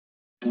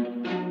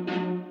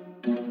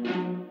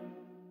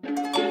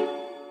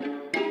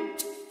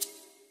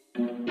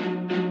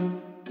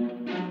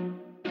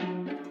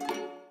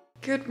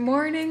Good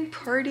morning,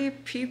 party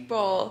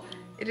people.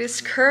 It is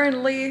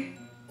currently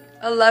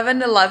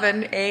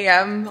 11:11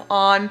 a.m.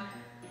 on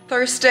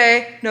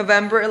Thursday,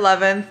 November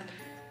 11th,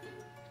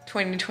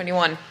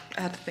 2021.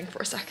 I had to think for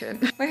a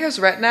second. My hair's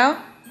red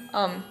now.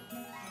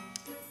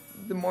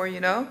 The more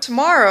you know.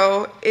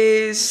 Tomorrow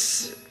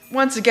is,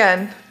 once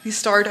again, the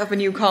start of a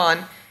new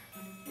con.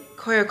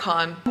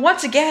 KoyoCon.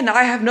 Once again,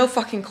 I have no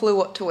fucking clue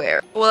what to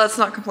wear. Well, that's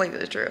not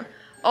completely true.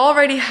 I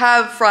already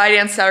have Friday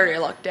and Saturday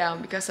locked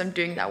down because I'm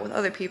doing that with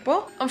other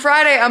people. On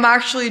Friday, I'm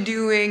actually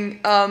doing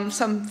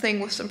something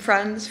with some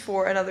friends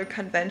for another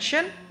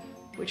convention,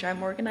 which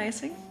I'm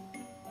organizing.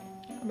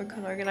 I'm a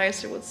con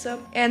organizer with some.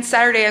 And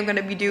Saturday, I'm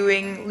gonna be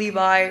doing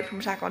Levi from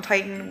Attack on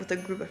Titan with a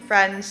group of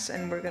friends,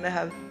 and we're gonna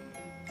have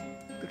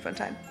a good fun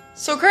time.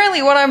 So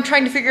currently, what I'm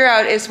trying to figure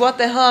out is what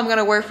the hell I'm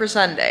gonna wear for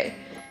Sunday.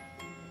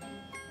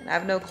 And I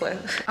have no clue.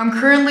 I'm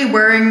currently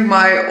wearing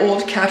my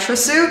old Catra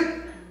suit,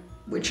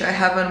 which I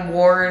haven't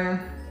worn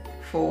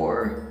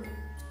for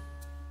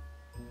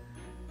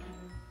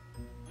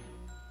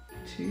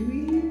 2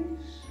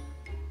 years?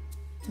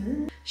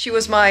 She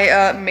was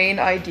my main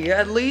idea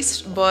at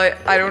least, but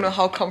I don't know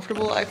how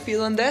comfortable I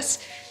feel in this.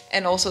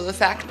 And also the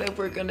fact that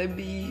we're gonna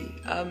be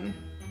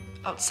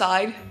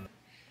outside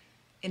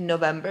in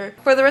November.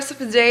 For the rest of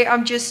the day,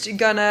 I'm just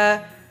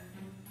gonna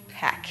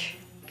pack,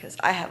 because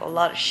I have a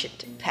lot of shit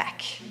to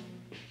pack.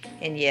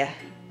 And yeah,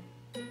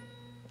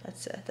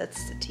 that's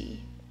the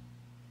tea.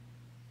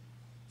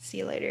 See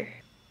you later.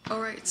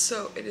 Alright,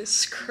 so it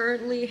is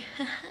currently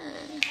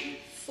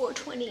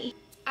 4:20.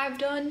 I've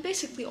done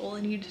basically all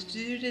I needed to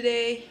do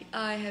today.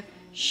 I have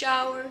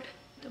showered,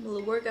 done a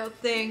little workout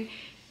thing,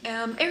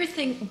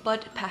 everything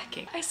but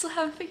packing. I still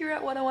haven't figured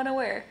out what I want to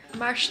wear.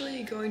 I'm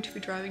actually going to be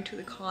driving to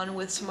the con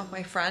with some of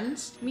my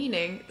friends,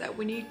 meaning that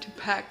we need to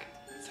pack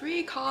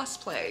 3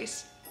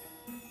 cosplays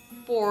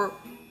for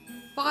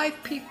 5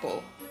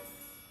 people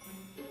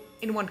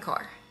in 1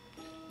 car.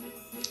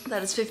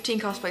 That is 15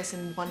 cosplays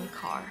in 1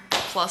 car,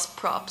 plus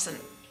props, and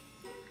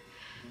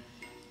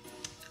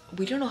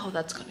we don't know how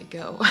that's gonna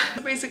go.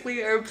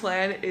 Basically, our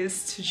plan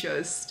is to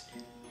just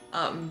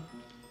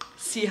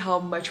see how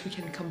much we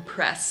can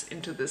compress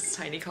into this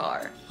tiny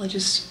car. I'll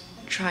just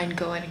try and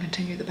go in and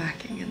continue the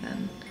packing and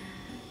then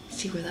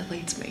see where that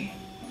leads me.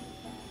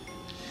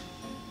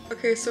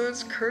 Okay, so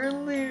it's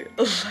currently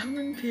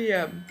 11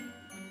 p.m.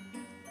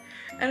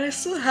 and I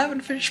still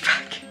haven't finished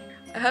packing.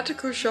 I had to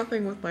go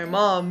shopping with my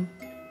mom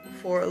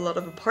for a lot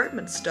of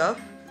apartment stuff.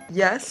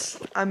 Yes,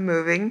 I'm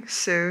moving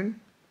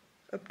soon.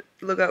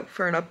 Look out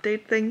for an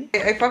update thing.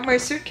 I found my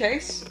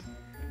suitcase,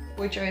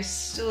 which I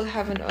still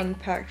haven't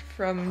unpacked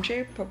from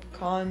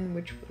DokoCon,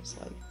 which was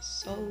like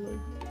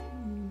solid,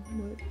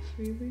 what,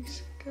 3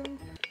 weeks ago?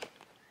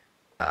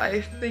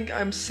 I think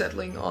I'm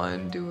settling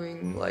on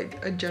doing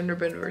like a gender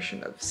bend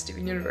version of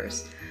Steven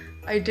Universe.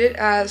 I did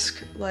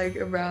ask like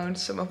around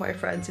some of my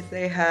friends if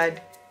they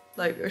had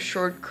like a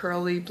short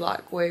curly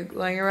black wig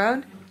lying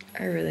around.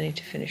 I really need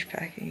to finish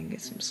packing and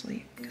get some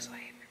sleep because I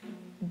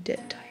am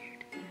dead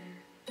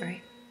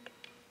tired.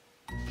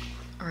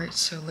 Alright,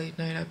 so late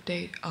night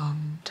update.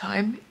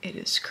 Time, it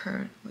is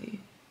currently,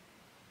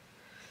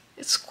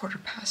 it's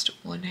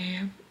 1:15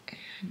 a.m.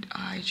 and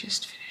I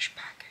just finished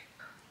packing.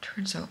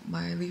 Turns out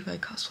my Levi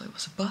cosplay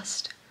was a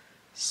bust,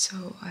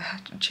 so I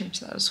had to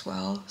change that as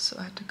well. So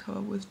I had to come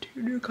up with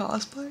 2 new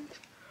cosplays.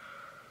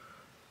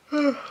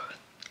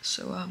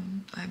 So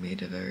I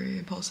made a very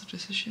impulsive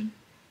decision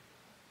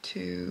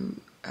to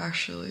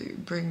actually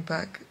bring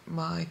back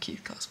my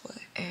Keith cosplay.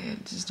 And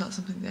this is not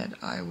something that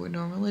I would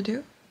normally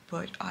do,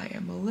 but I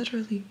am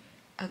literally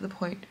at the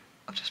point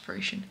of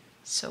desperation.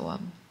 So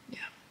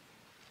yeah,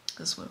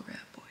 this is where we're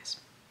at, boys.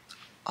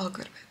 I'll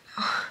go to bed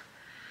now.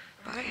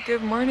 Bye.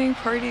 Good morning,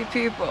 party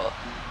people.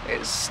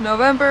 It's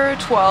November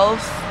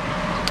 12th.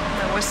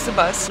 I missed the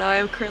bus. Now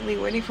I'm currently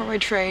waiting for my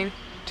train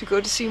to go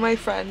to see my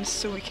friends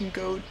so we can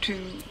go to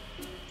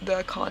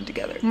the con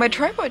together. My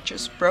tripod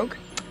just broke,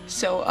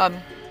 so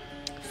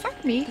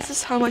fuck me. This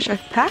is how much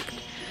I've packed.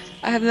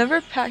 I have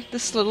never packed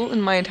this little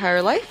in my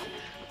entire life,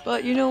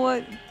 but you know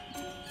what?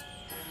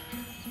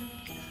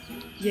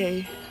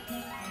 Yay.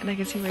 And I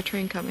can see my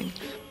train coming.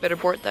 Better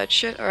board that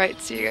shit. Alright,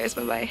 see you guys,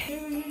 bye bye.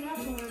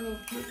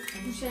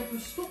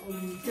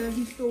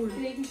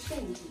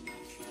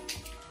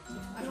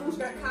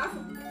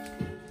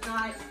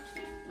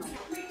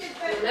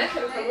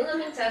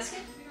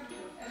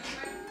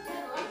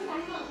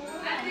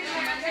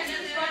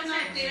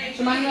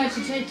 Så mangler jeg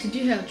citat til de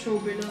her 2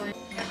 billeder.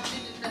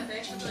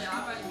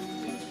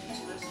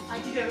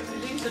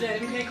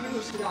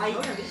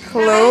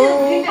 Hello.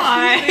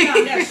 Hi.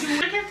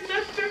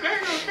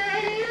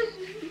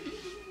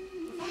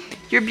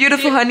 You're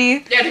beautiful, honey.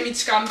 Ja, det er min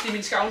skam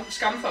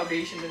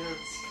foundation, det her.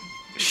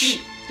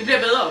 Det bliver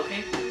bedre,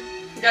 okay?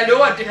 Jeg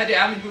lover, at det her det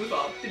er min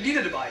hudfarve. Det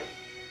ligner det bare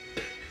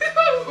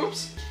ikke.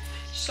 Ups.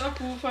 Så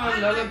god for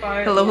en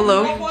lullaby. Hello,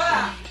 hello.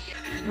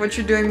 What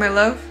you doing, my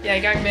love? Jeg er i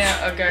gang med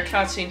at gøre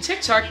klar til en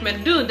TikTok, men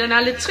lyden den er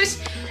lidt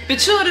trist.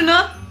 Betyder det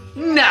noget?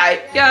 Nej,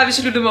 jeg har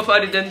besluttet mig for,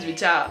 at det er den, vi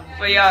tager.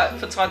 For jeg er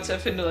for træt til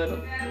at finde noget andet.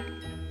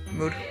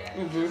 Mood.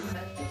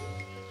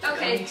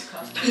 Okay,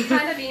 vi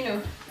finder lige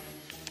nu.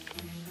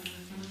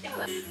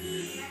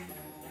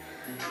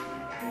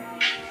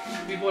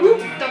 Vi bruger det.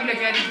 Der bliver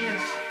gerne det her.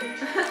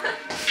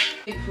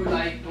 Ikke på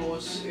like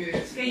vores...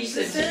 Skal I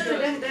så sidde med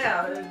den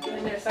der,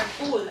 den er sagt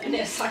bod, den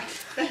er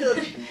sagt, hvad hedder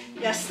det?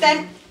 Jeg er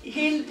stand i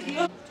hele...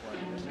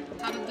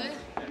 Har du det?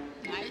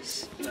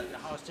 Nice. Jeg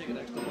har også tænkt,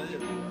 at der står med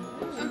hjem.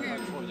 Okay. Jeg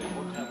tror, jeg er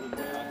rundt herude på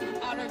hjertet.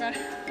 Det er godt.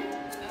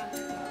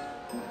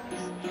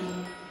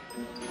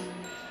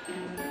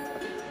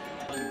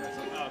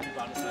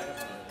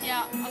 Ja,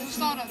 og så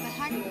står der,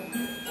 The Hangover.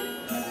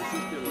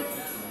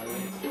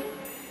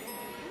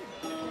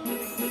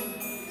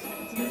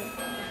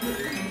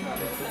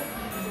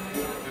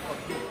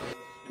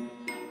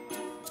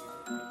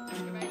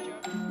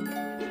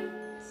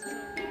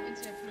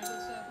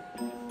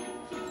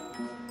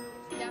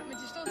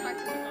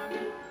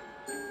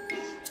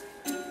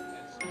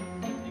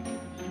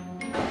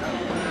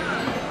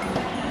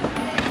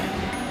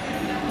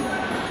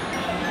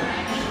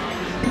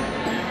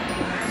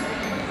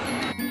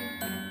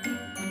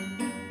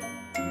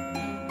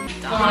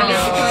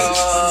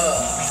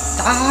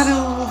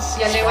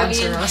 Jeg laver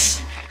lige en...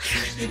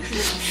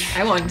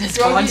 I want the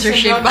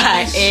sponsorship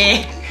by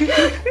A.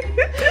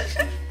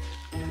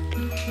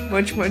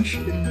 Munch, munch.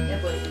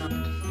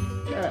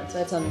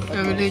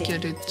 Jeg vil ikke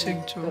have det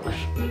TikTok.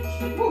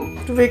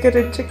 Du vil ikke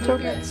have det TikTok?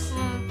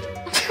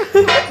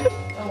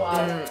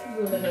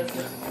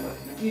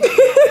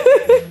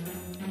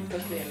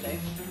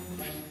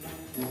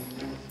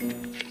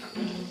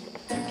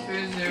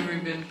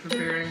 We've been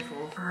preparing for.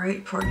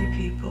 Alright, party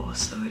people,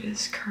 so it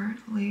is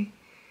currently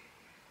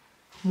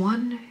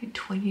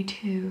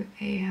 1:22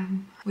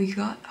 a.m. We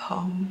got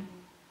home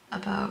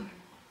about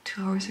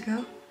 2 hours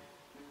ago.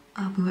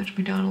 We went to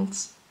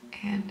McDonald's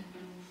and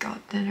got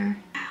dinner.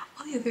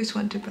 All the others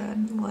went to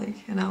bed like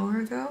an hour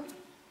ago,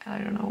 and I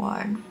don't know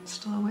why I'm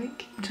still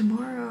awake.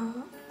 Tomorrow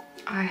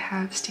I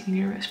have Steven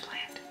Universe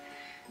planned,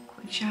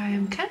 which I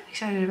am kind of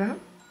excited about.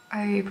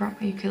 I brought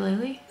my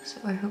ukulele, so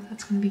I hope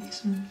that's gonna be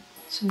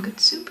some good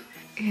soup.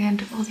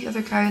 And all the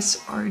other guys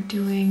are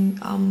doing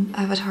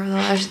Avatar: The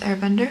Last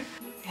Airbender.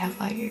 We have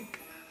like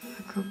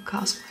a group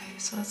cosplay,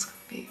 so that's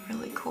gonna be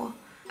really cool.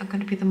 I'm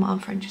gonna be the mom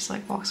friend, just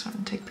like walks around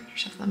and take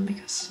pictures of them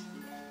because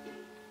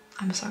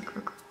I'm a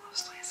sucker girl,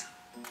 obviously.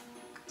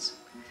 So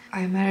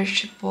I managed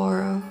to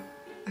borrow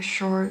a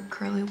short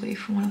curly wave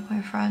from one of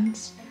my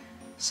friends,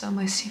 so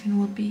my Steven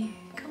will be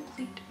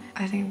complete.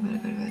 I think I'm gonna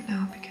go to bed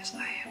now because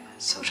I am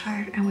so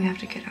tired and we have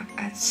to get up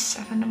at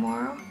 7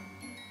 tomorrow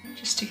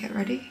just to get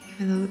ready,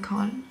 even though the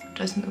con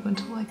doesn't open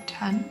until like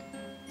 10.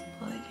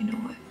 But you know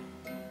what?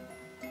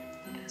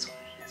 It is what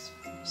it is.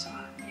 So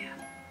yeah.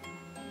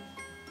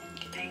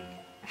 Good night.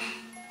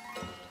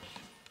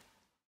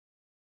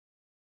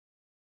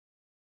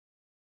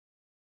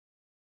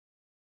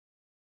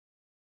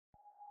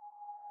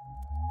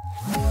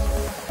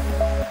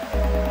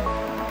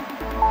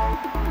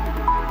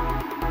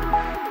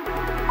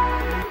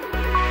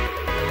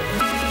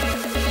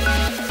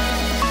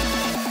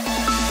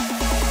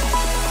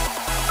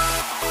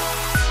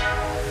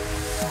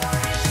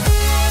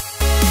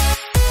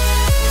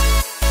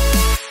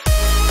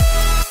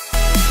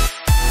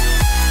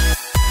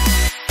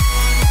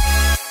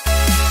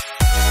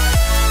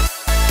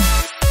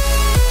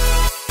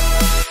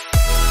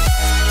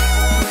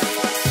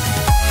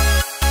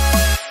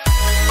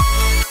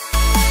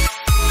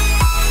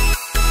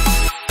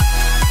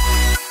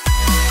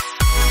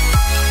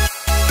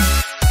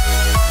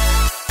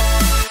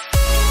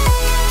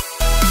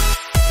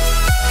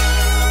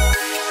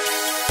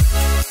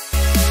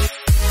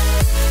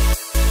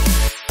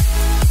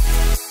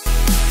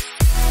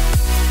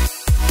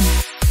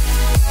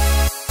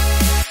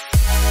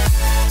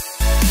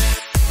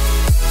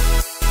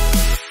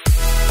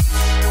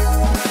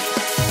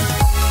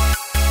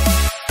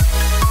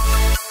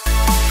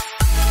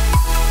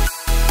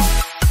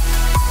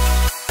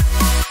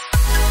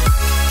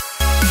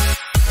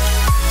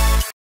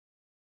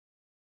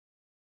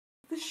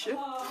 Shit.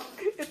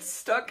 It's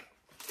stuck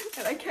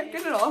and I can't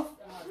get it off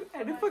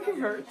and it fucking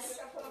hurts.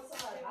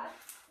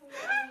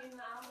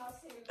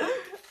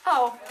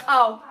 Ow,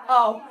 ow,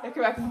 ow. Jeg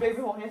kan mærke min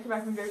babyhår, jeg kan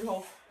mærke min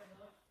babyhår.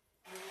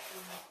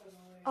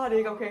 Det er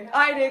ikke okay.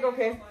 Ej, det er ikke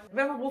okay.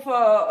 Hvem har brug for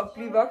at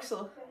blive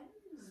vokset?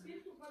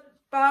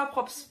 Bare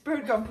prop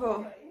spytgum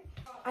på.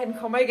 Ej, den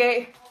kommer ikke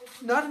af.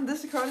 Not in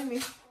this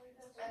economy.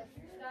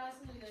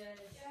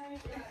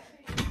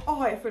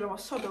 Jeg føler mig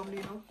så dum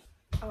lige nu.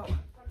 Au,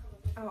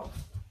 au.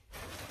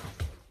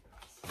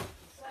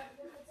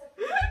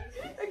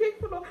 Jeg kan ikke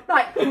få lov.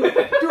 Nej,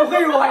 du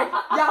river ikke.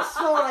 Jeg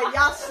slår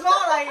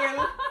dig ihjel.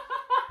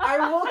 I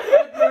will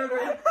commit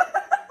murder.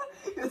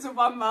 Jeg tog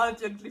bare meget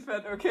gently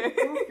fat, okay?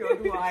 Nu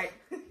gjorde du ej.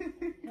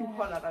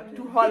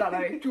 Du holder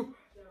dig.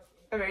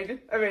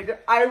 Amalie,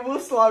 I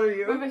will slaughter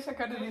you. Hvad hvis jeg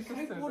gør det lige så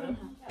stille?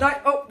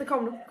 Nej, det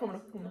kommer nu.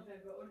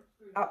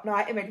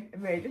 Nej,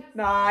 Amalie.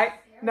 Nej.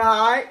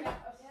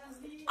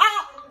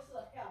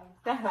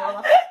 Jeg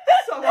hader dig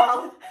så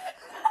meget.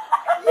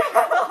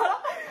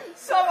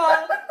 Så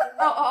meget.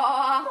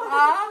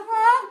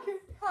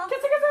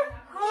 Kisse.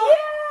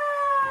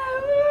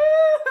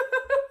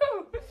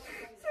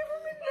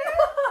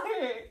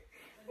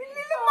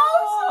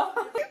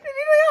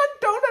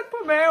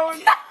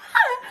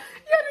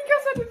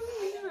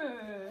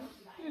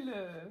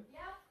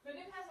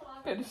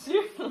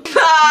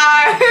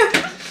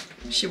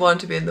 she wanted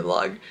to be in the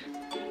vlog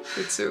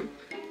with Sue.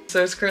 So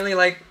it's currently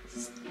like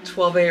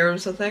 12 a.m. or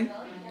something.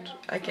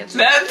 I can't say.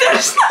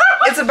 That's not.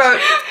 It's about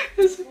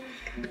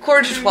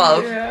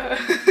 11:45.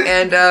 Yeah.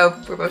 And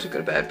we're about to go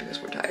to bed because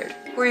we're tired.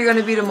 Where are you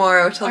gonna be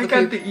tomorrow? Tell the people. I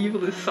got the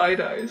evilest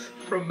side eyes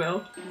from Mel.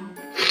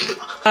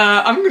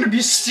 I'm gonna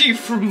be Steve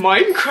from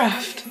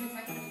Minecraft.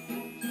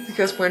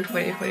 Because we're in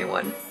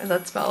 2021, and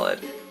that's valid.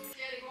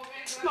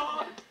 It's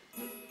not.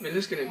 Mel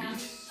is gonna be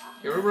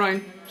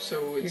Herobrine, so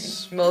it's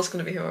Mel's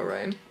gonna be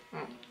Ryan.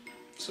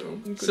 so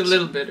it's a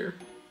little bitter.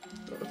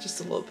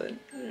 Just a little bit.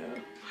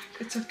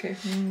 Yeah. It's okay.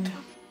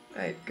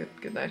 Alright,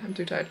 good night. I'm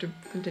too tired to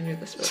continue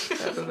this, but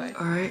bye-bye.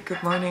 Alright,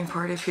 good morning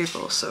party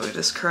people. So it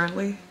is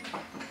currently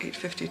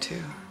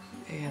 8:52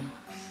 a.m.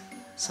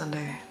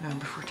 Sunday,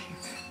 November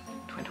 14th,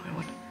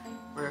 2021.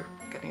 We're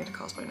getting into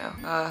cosplay now.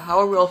 How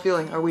are we all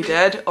feeling? Are we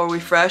dead? Are we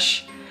fresh?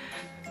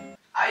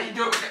 I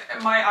don't.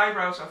 My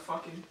eyebrows are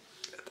fucking.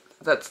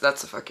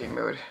 That's a fucking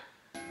mood.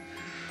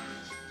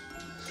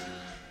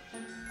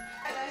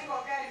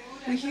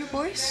 We're here,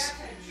 boys.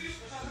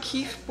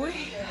 Keith boy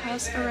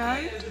has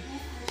arrived.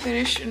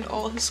 Finished in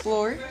all his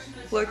glory.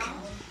 Look,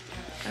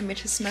 I made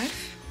his knife.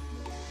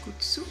 Good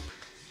soup.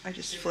 I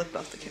just flipped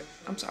off the cap.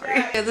 I'm sorry.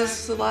 Yeah, this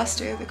is the last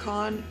day of the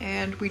con,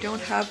 and we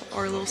don't have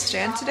our little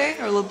stand today,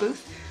 our little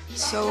booth.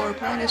 So our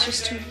plan is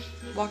just to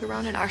walk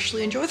around and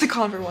actually enjoy the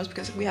con for once,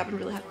 because we haven't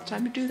really had the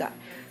time to do that.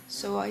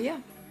 So yeah,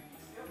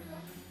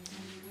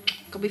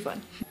 it'll be fun.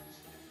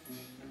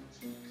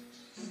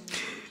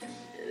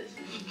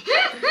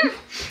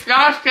 Jeg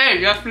er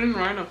spillet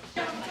rider.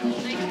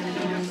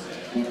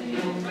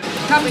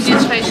 Kom med de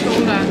 3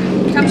 stole der.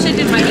 Kom sit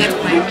in my lap,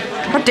 man.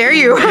 How dare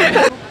you?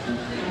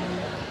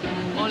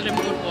 All them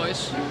good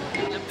boys.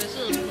 Jeg er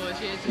baseret på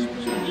asiatisk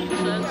kultur,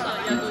 så altså,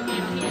 jeg er gået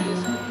igennem hele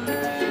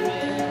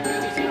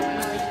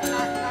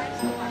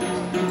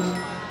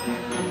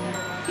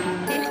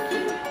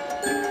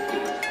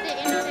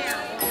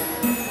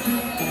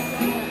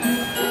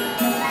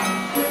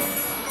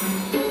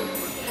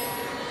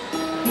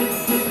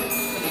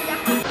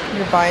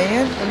You're buying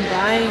it? I'm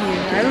buying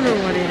it. I don't know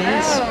what it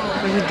is.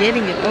 I'm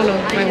getting it. Oh no,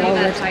 my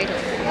wallet.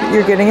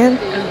 You're getting it?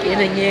 I'm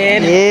getting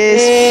it.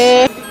 Yes.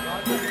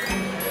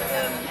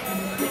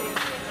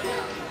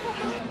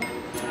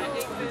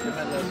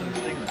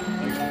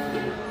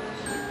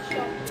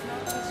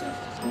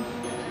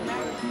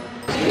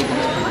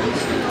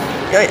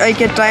 I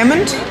get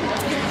diamond?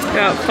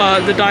 Ja, fra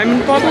The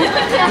Diamond Bottle.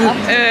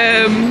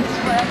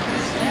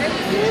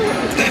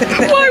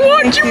 Why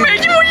won't you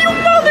make you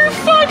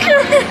motherfucker?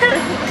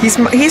 He's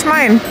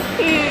mine.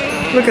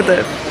 Look at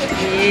that.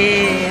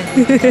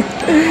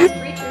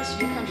 Creatures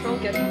you control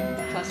get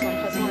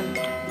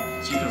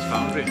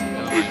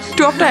 +1/+1.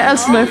 Du opdager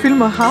altid, når jeg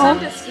filmer.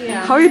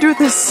 How you do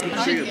this?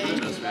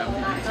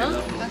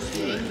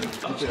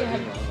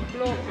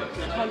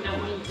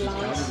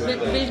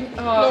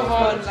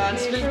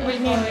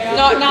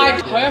 Nå,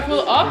 nej. Højre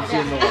fod op.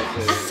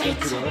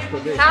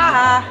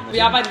 Haha. Vi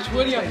arbejder lidt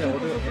hurtigere.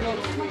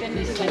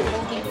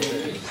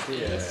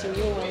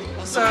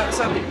 So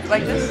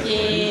like this?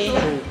 Yeah.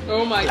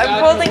 Oh my god. I'm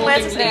holding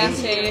Lance's hand.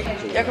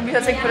 Jeg kom lige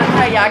til at tænke på, den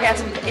her jakke er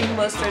sådan på ingen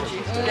måde stretchy.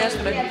 Det er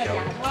sgu da ikke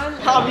sjovt.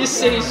 Har vi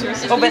ses,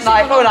 Jus? Åh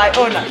nej, åh nej.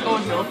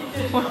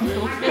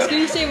 Jeg skal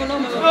lige se, hvornår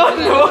man no.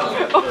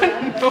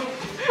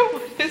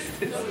 What is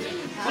this?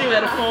 Se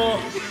hvad der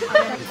får.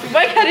 Du må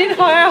ikke have din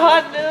højre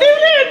hånd nede. Det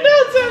bliver jeg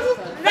nødt til.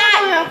 Nej!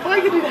 Jeg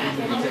brykker din.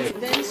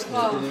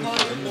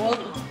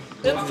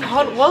 Venstre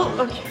hånd rød.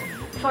 Okay.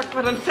 Fuck,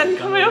 hvordan fanden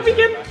kommer jeg op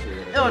igen?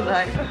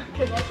 Nej.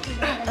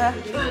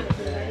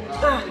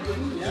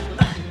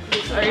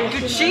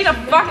 Okay. Du cheater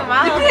fucking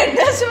meget. Det bliver jeg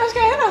nødt til, hvad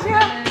skal jeg hen og skal?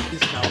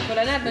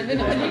 Hvordan er det, man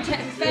vinder? Man lige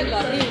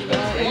falder helt,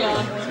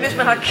 eller... Hvis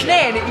man har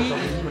knæene i.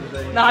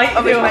 Nej,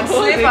 og hvis man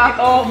slipper.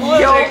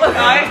 Jo.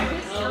 Nej.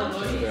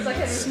 Så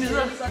kan det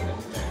smide.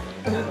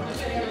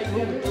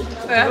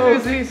 Ja,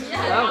 præcis.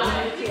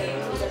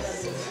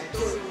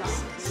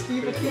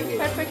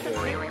 Perfekt.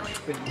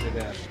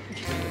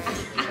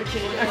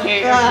 Okay.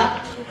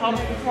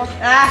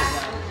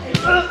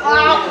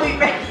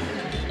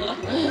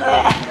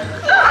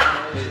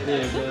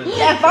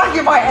 Ja, fuck,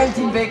 give mig al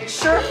din vægt.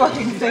 Sure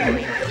fucking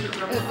thing.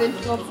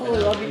 Venstre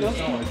fod op i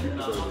luften.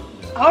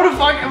 How the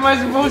fuck am I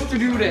supposed to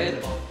do that?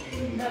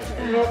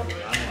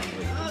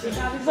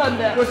 Sådan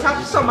der. Du har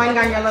tabt så mange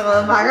gange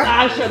allerede, Marker.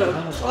 Ah, shut up.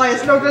 Jeg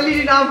slukker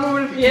lige din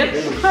armhule. Yep.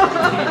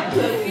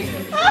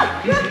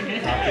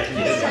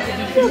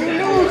 You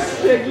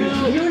lose.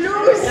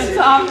 Jeg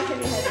tager.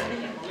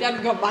 Det har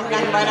vi gjort mange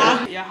gange, hvad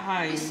der. Jeg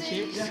har en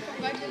kniv.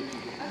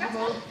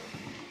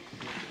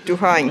 Du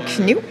har en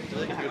kniv?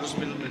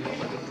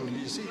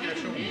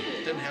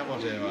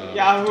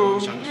 Yahoo.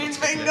 Min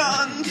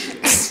fingeren.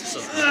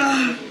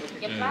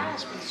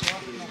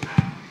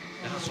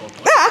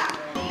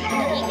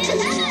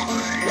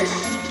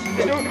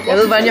 Jeg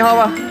ved, hvordan jeg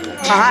hopper.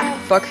 Haha,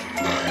 fuck.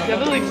 Jeg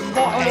ved ikke,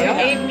 hvor er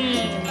jeg?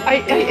 I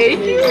ate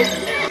you.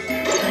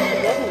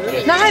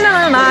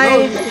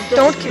 Nej.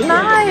 Don't.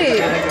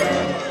 Nej.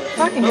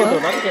 Fucking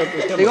hell.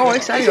 Det går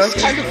ikke særlig godt.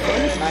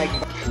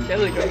 Jeg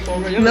ved ikke, hvad det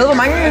foregår. Med hvor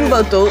mange gange har du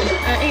været død?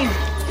 En.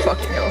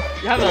 Fucking hell.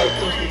 Jeg har været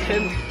død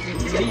sådan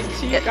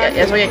 5-10 gange.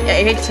 Jeg tror, jeg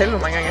kan ikke tælle,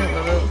 hvor mange gange jeg har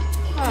været død.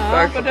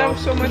 But that was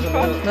so much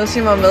fun. Noget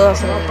siger mig med og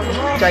sådan en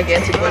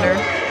gigantic winner.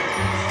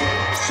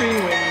 Swing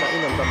win.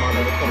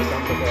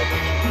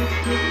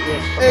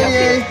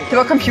 Det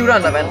var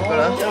computeren, der vandt,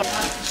 gutter.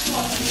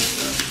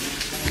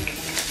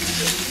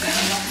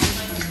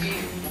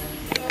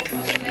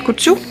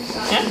 Kutsu?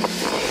 Ja.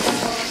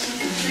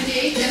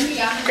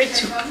 Great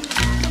too.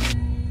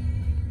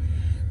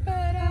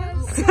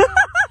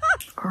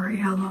 Alright,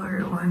 hello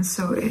everyone.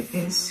 So it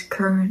is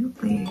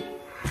currently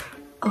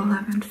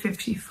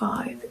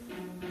 11:55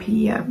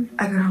 p.m.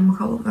 I got home a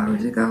couple of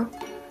hours ago.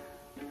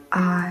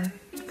 I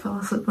fell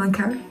asleep on the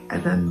couch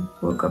and then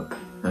woke up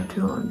not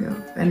too long ago,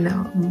 and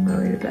now I'm on my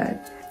way to bed.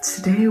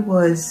 Today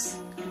was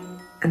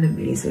an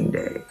amazing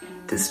day.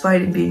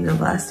 Despite it being the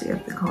last day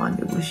of the con,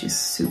 it was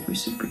just super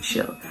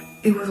chill.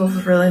 It was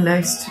also really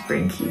nice to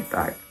bring Keith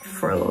back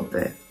for a little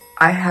bit.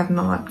 I have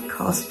not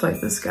cosplayed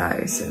this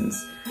guy since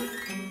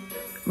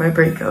my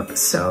breakup,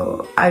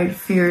 so I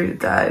feared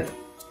that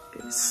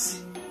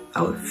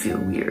I would feel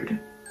weird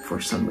for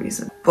some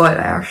reason. But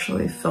I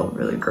actually felt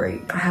really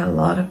great. I had a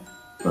lot of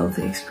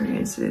lovely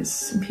experiences.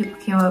 Some people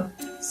came up,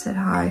 said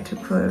hi, took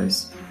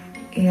photos,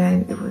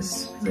 and it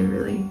was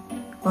really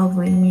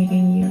lovely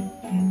meeting you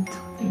and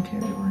talking to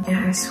everyone. And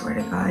I swear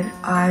to God,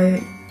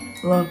 I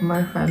love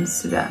my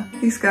friends to death.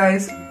 These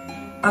guys,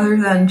 other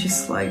than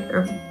just like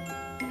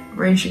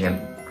arranging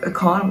a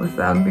con with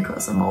them,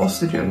 because I'm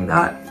also doing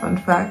that, fun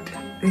fact,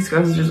 these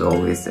guys are just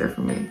always there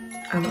for me.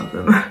 I love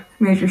them.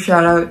 Major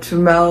shout out to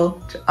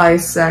Mel, to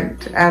Isaac,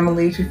 to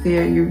Emily, to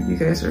Thea. You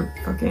guys are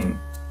fucking,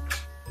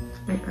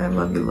 I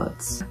love you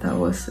lots. That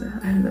was it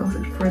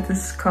for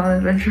this con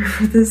adventure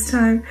for this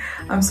time.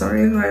 I'm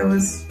sorry if I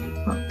was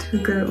not too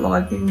good at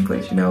logging,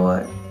 but you know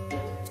what?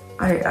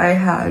 I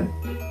had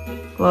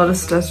a lot of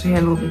stuff to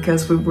handle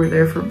because we were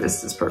there for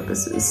business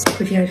purposes.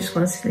 But yeah, I just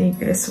want to say thank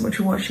you guys so much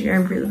for watching. I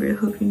really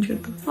hope you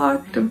enjoyed the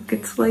vlog. Don't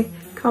forget to like,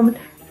 comment,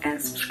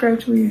 and subscribe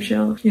to my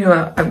channel. You know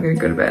what? I'm gonna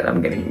go to bed.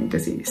 I'm getting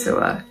dizzy. So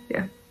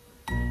yeah.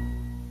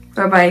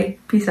 Bye bye.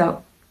 Peace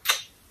out.